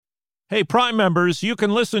Hey, Prime members, you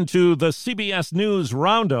can listen to the CBS News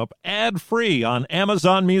Roundup ad-free on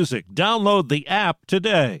Amazon Music. Download the app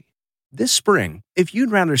today. This spring, if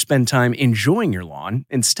you'd rather spend time enjoying your lawn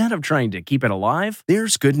instead of trying to keep it alive,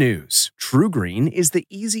 there's good news. True Green is the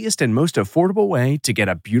easiest and most affordable way to get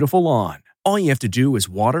a beautiful lawn. All you have to do is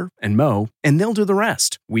water and mow, and they'll do the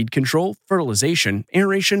rest. Weed control, fertilization,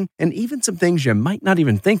 aeration, and even some things you might not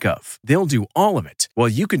even think of. They'll do all of it, while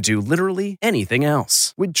you can do literally anything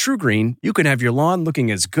else. With True Green, you can have your lawn looking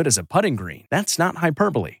as good as a putting green. That's not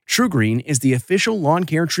hyperbole. True Green is the official lawn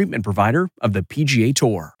care treatment provider of the PGA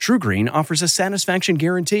Tour. True Green offers a satisfaction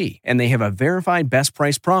guarantee, and they have a verified best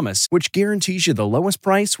price promise, which guarantees you the lowest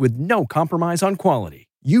price with no compromise on quality.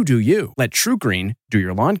 You do you. Let True Green do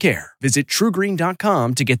your lawn care. Visit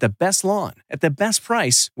TrueGreen.com to get the best lawn at the best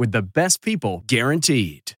price with the best people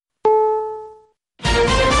guaranteed.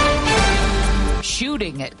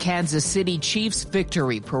 Shooting at Kansas City Chiefs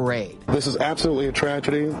victory parade. This is absolutely a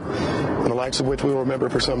tragedy, and the likes of which we will remember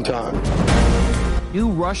for some time. New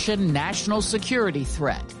Russian national security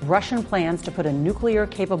threat. Russian plans to put a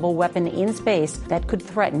nuclear-capable weapon in space that could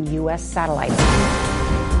threaten U.S. satellites.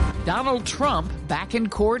 Donald Trump back in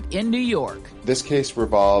court in New York. This case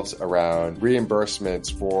revolves around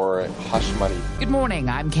reimbursements for hush money. Good morning,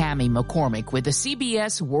 I'm Cammie McCormick with the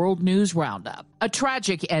CBS World News Roundup. A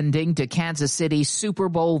tragic ending to Kansas City's Super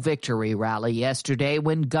Bowl victory rally yesterday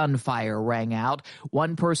when gunfire rang out.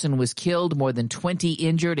 One person was killed, more than 20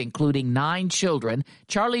 injured, including 9 children.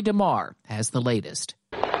 Charlie DeMar has the latest.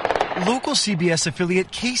 Local CBS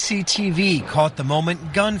affiliate KCTV caught the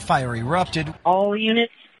moment gunfire erupted. All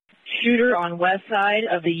units. Shooter on west side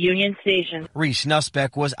of the Union Station. Reese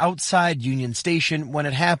Nussbeck was outside Union Station when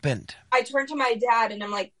it happened. I turned to my dad and I'm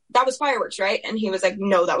like, that was fireworks, right? And he was like,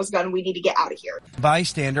 no, that was a gun. We need to get out of here.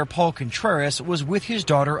 Bystander Paul Contreras was with his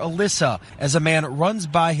daughter Alyssa. As a man runs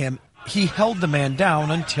by him, he held the man down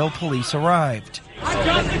until police arrived. I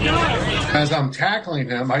got the gun. As I'm tackling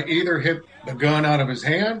him, I either hit the gun out of his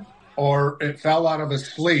hand or it fell out of his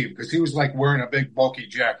sleeve because he was like wearing a big bulky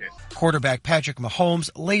jacket. Quarterback Patrick Mahomes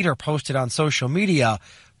later posted on social media,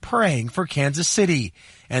 praying for Kansas City.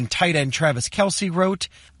 And tight end Travis Kelce wrote,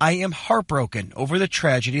 I am heartbroken over the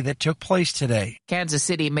tragedy that took place today. Kansas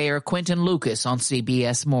City Mayor Quentin Lucas on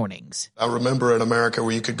CBS Mornings. I remember in America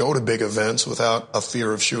where you could go to big events without a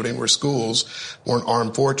fear of shooting, where schools weren't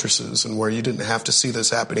armed fortresses, and where you didn't have to see this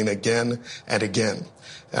happening again and again.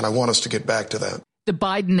 And I want us to get back to that. The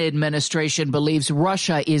Biden administration believes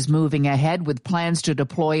Russia is moving ahead with plans to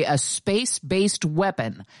deploy a space-based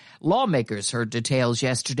weapon. Lawmakers heard details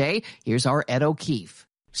yesterday. Here's our Ed O'Keefe.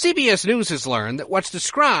 CBS News has learned that what's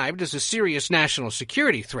described as a serious national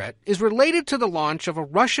security threat is related to the launch of a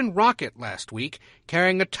Russian rocket last week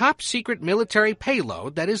carrying a top-secret military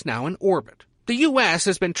payload that is now in orbit. The U.S.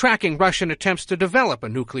 has been tracking Russian attempts to develop a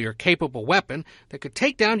nuclear-capable weapon that could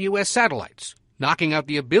take down U.S. satellites, knocking out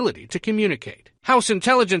the ability to communicate. House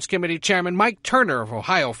Intelligence Committee Chairman Mike Turner of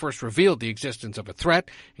Ohio first revealed the existence of a threat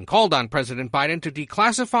and called on President Biden to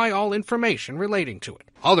declassify all information relating to it.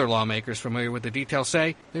 Other lawmakers familiar with the details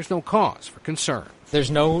say there's no cause for concern. There's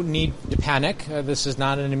no need to panic. This is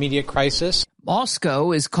not an immediate crisis.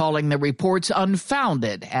 Moscow is calling the reports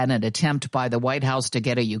unfounded and an attempt by the White House to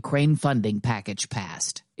get a Ukraine funding package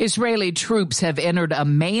passed. Israeli troops have entered a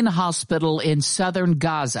main hospital in southern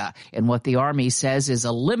Gaza in what the army says is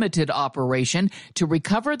a limited operation to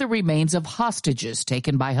recover the remains of hostages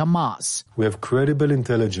taken by Hamas. We have credible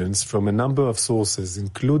intelligence from a number of sources,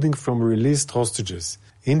 including from released hostages,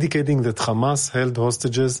 indicating that Hamas held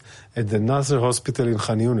hostages at the Nasser hospital in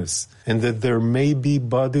Khan Yunis, and that there may be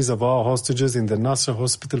bodies of our hostages in the Nasser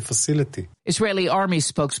hospital facility. Israeli army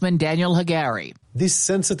spokesman Daniel Hagari. This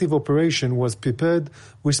sensitive operation was prepared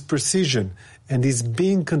with precision and is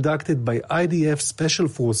being conducted by IDF special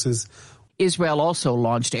forces. Israel also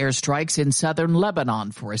launched airstrikes in southern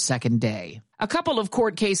Lebanon for a second day. A couple of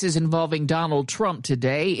court cases involving Donald Trump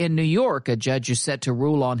today. In New York, a judge is set to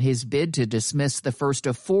rule on his bid to dismiss the first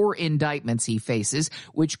of 4 indictments he faces,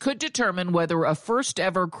 which could determine whether a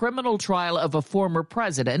first-ever criminal trial of a former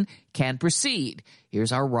president can proceed.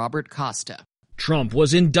 Here's our Robert Costa. Trump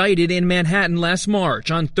was indicted in Manhattan last March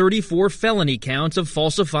on 34 felony counts of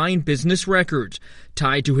falsifying business records,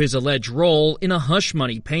 tied to his alleged role in a hush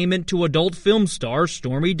money payment to adult film star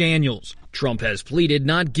Stormy Daniels. Trump has pleaded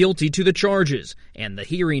not guilty to the charges, and the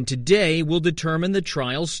hearing today will determine the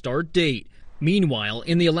trial's start date. Meanwhile,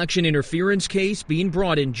 in the election interference case being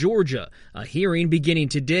brought in Georgia, a hearing beginning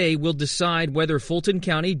today will decide whether Fulton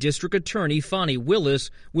County District Attorney Fani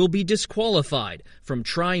Willis will be disqualified from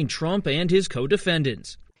trying Trump and his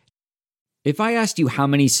co-defendants. If I asked you how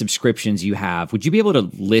many subscriptions you have, would you be able to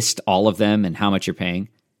list all of them and how much you're paying?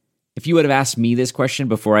 If you would have asked me this question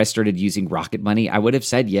before I started using Rocket Money, I would have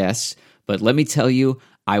said yes, but let me tell you,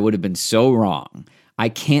 I would have been so wrong. I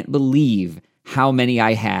can't believe how many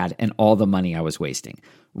I had and all the money I was wasting.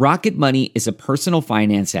 Rocket Money is a personal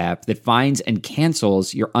finance app that finds and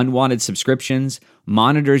cancels your unwanted subscriptions,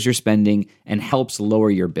 monitors your spending, and helps lower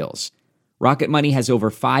your bills. Rocket Money has over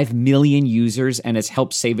 5 million users and has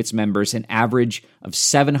helped save its members an average of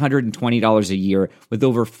 $720 a year with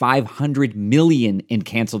over 500 million in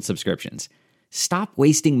canceled subscriptions. Stop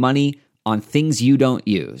wasting money on things you don't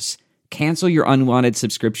use. Cancel your unwanted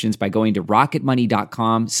subscriptions by going to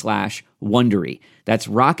rocketmoney.com/Wondery. That's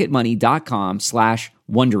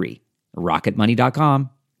rocketmoney.com/Wondery.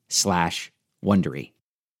 rocketmoney.com/Wondery.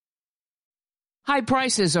 High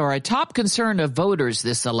prices are a top concern of voters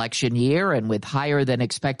this election year, and with higher than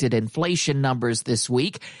expected inflation numbers this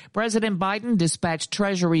week, President Biden dispatched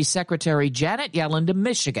Treasury Secretary Janet Yellen to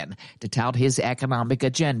Michigan to tout his economic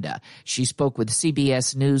agenda. She spoke with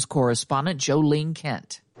CBS News correspondent Jolene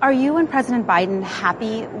Kent. Are you and President Biden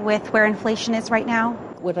happy with where inflation is right now?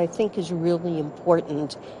 What I think is really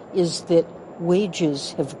important is that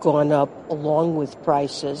wages have gone up along with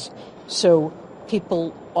prices, so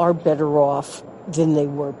people are better off than they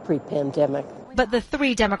were pre-pandemic. But the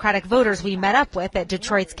 3 Democratic voters we met up with at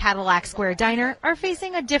Detroit's Cadillac Square Diner are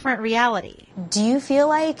facing a different reality. Do you feel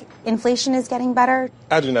like inflation is getting better?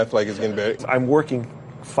 I do not feel like it's getting better. I'm working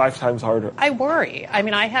 5 times harder. I worry. I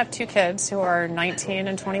mean, I have 2 kids who are 19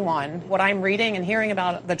 and 21. What I'm reading and hearing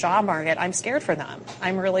about the job market, I'm scared for them.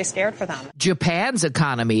 I'm really scared for them. Japan's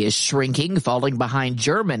economy is shrinking, falling behind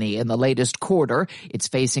Germany in the latest quarter. It's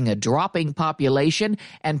facing a dropping population,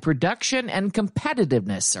 and production and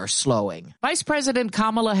competitiveness are slowing. Vice President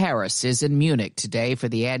Kamala Harris is in Munich today for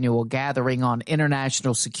the annual gathering on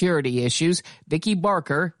international security issues. Vicki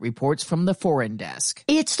Barker reports from the Foreign Desk.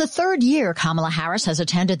 It's the 3rd year Kamala Harris has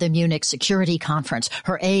attended the Munich Security Conference.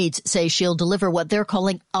 Her aides say she'll deliver what they're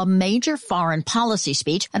calling a major foreign policy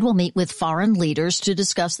speech and will meet with foreign leaders to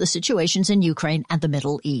discuss the situations in Ukraine and the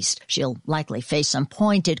Middle East. She'll likely face some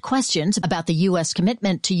pointed questions about the U.S.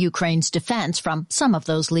 commitment to Ukraine's defense from some of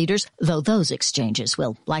those leaders, though those exchanges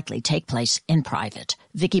will likely take place in private.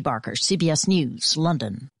 Vicki Barker, CBS News,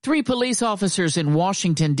 London. 3 police officers in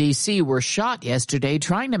Washington, D.C. were shot yesterday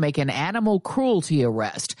trying to make an animal cruelty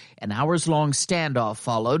arrest. An hours-long standoff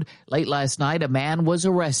followed. Late last night, a man was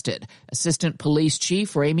arrested. Assistant Police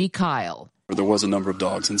Chief Ramey Kyle. There was a number of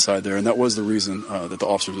dogs inside there, and that was the reason that the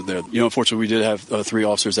officers were there. Unfortunately, we did have 3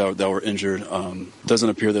 officers that were injured. Doesn't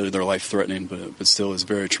appear that they're life-threatening, but still is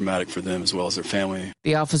very traumatic for them as well as their family.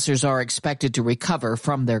 The officers are expected to recover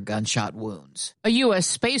from their gunshot wounds. A U.S.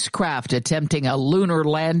 spacecraft attempting a lunar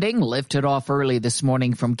landing lifted off early this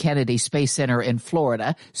morning from Kennedy Space Center in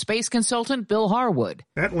Florida. Space consultant Bill Harwood.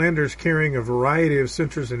 That lander's carrying a variety of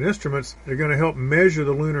sensors and instruments that are going to help measure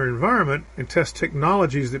the lunar environment and test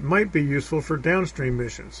technologies that might be useful for downstream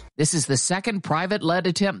missions. This is the 2nd private-led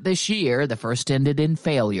attempt this year. The first ended in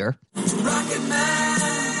failure.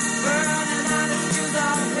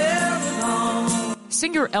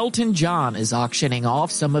 Singer Elton John is auctioning off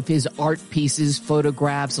some of his art pieces,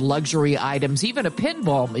 photographs, luxury items, even a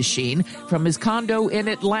pinball machine from his condo in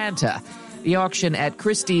Atlanta. The auction at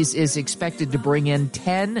Christie's is expected to bring in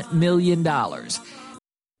 $10 million.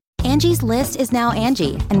 Angie's List is now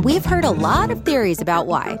Angie, and we've heard a lot of theories about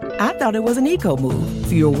why. I thought it was an eco move.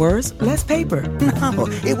 Fewer words, less paper. No,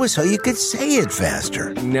 it was so you could say it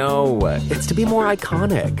faster. No, it's to be more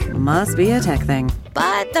iconic. Must be a tech thing.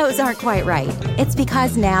 But those aren't quite right. It's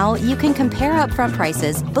because now you can compare upfront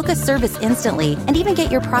prices, book a service instantly, and even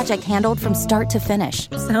get your project handled from start to finish.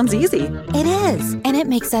 Sounds easy. It is, and it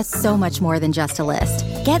makes us so much more than just a list.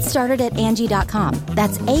 Get started at Angie.com.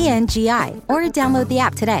 That's ANGI, or download the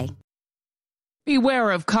app today. Beware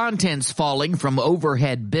of contents falling from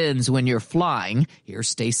overhead bins when you're flying. Here's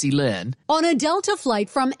Stacy Lynn. On a Delta flight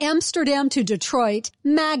from Amsterdam to Detroit,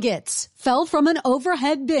 maggots fell from an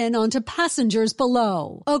overhead bin onto passengers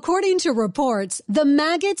below. According to reports, the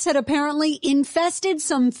maggots had apparently infested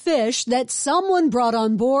some fish that someone brought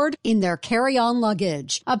on board in their carry-on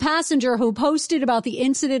luggage. A passenger who posted about the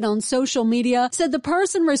incident on social media said the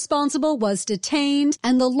person responsible was detained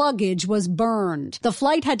and the luggage was burned. The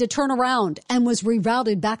flight had to turn around and was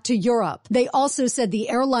rerouted back to Europe. They also said the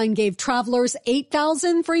airline gave travelers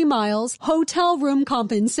 8,000 free miles, hotel room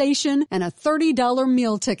compensation, and a $30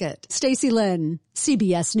 meal ticket. Stacey Lynn,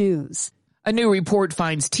 CBS News. A new report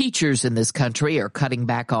finds teachers in this country are cutting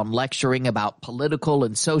back on lecturing about political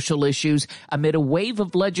and social issues amid a wave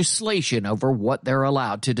of legislation over what they're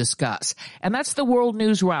allowed to discuss. And that's the World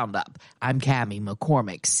News Roundup. I'm Cammie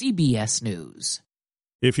McCormick, CBS News.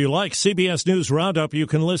 If you like CBS News Roundup, you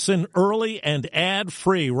can listen early and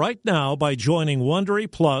ad-free right now by joining Wondery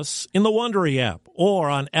Plus in the Wondery app or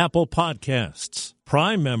on Apple Podcasts.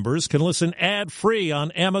 Prime members can listen ad-free on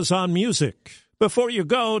Amazon Music. Before you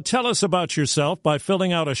go, tell us about yourself by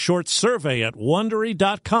filling out a short survey at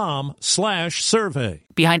Wondery.com/survey.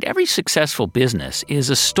 Behind every successful business is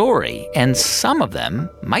a story, and some of them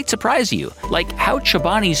might surprise you. Like how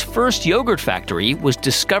Chobani's first yogurt factory was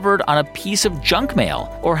discovered on a piece of junk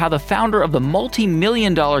mail, or how the founder of the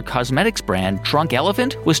multi-million-dollar cosmetics brand Drunk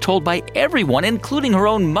Elephant was told by everyone, including her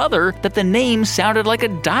own mother, that the name sounded like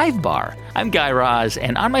a dive bar. I'm Guy Raz,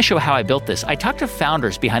 and on my show How I Built This, I talk to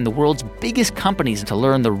founders behind the world's biggest companies to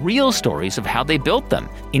learn the real stories of how they built them.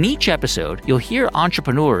 In each episode, you'll hear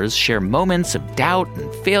entrepreneurs share moments of doubt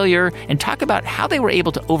and failure and talk about how they were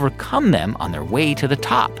able to overcome them on their way to the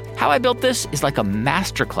top. How I Built This is like a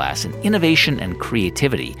masterclass in innovation and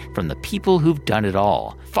creativity from the people who've done it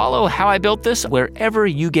all. Follow How I Built This wherever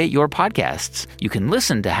you get your podcasts. You can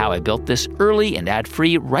listen to How I Built This early and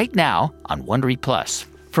ad-free right now on Wondery Plus.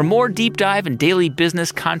 For more deep dive and daily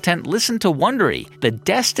business content, listen to Wondery, the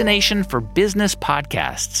destination for business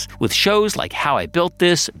podcasts. With shows like How I Built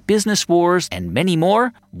This, Business Wars, and many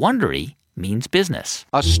more, Wondery means business.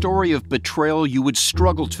 A story of betrayal you would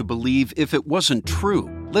struggle to believe if it wasn't true.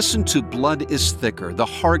 Listen to Blood is Thicker, the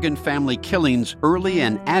Hargan family killings, early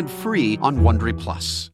and ad-free on Wondery Plus.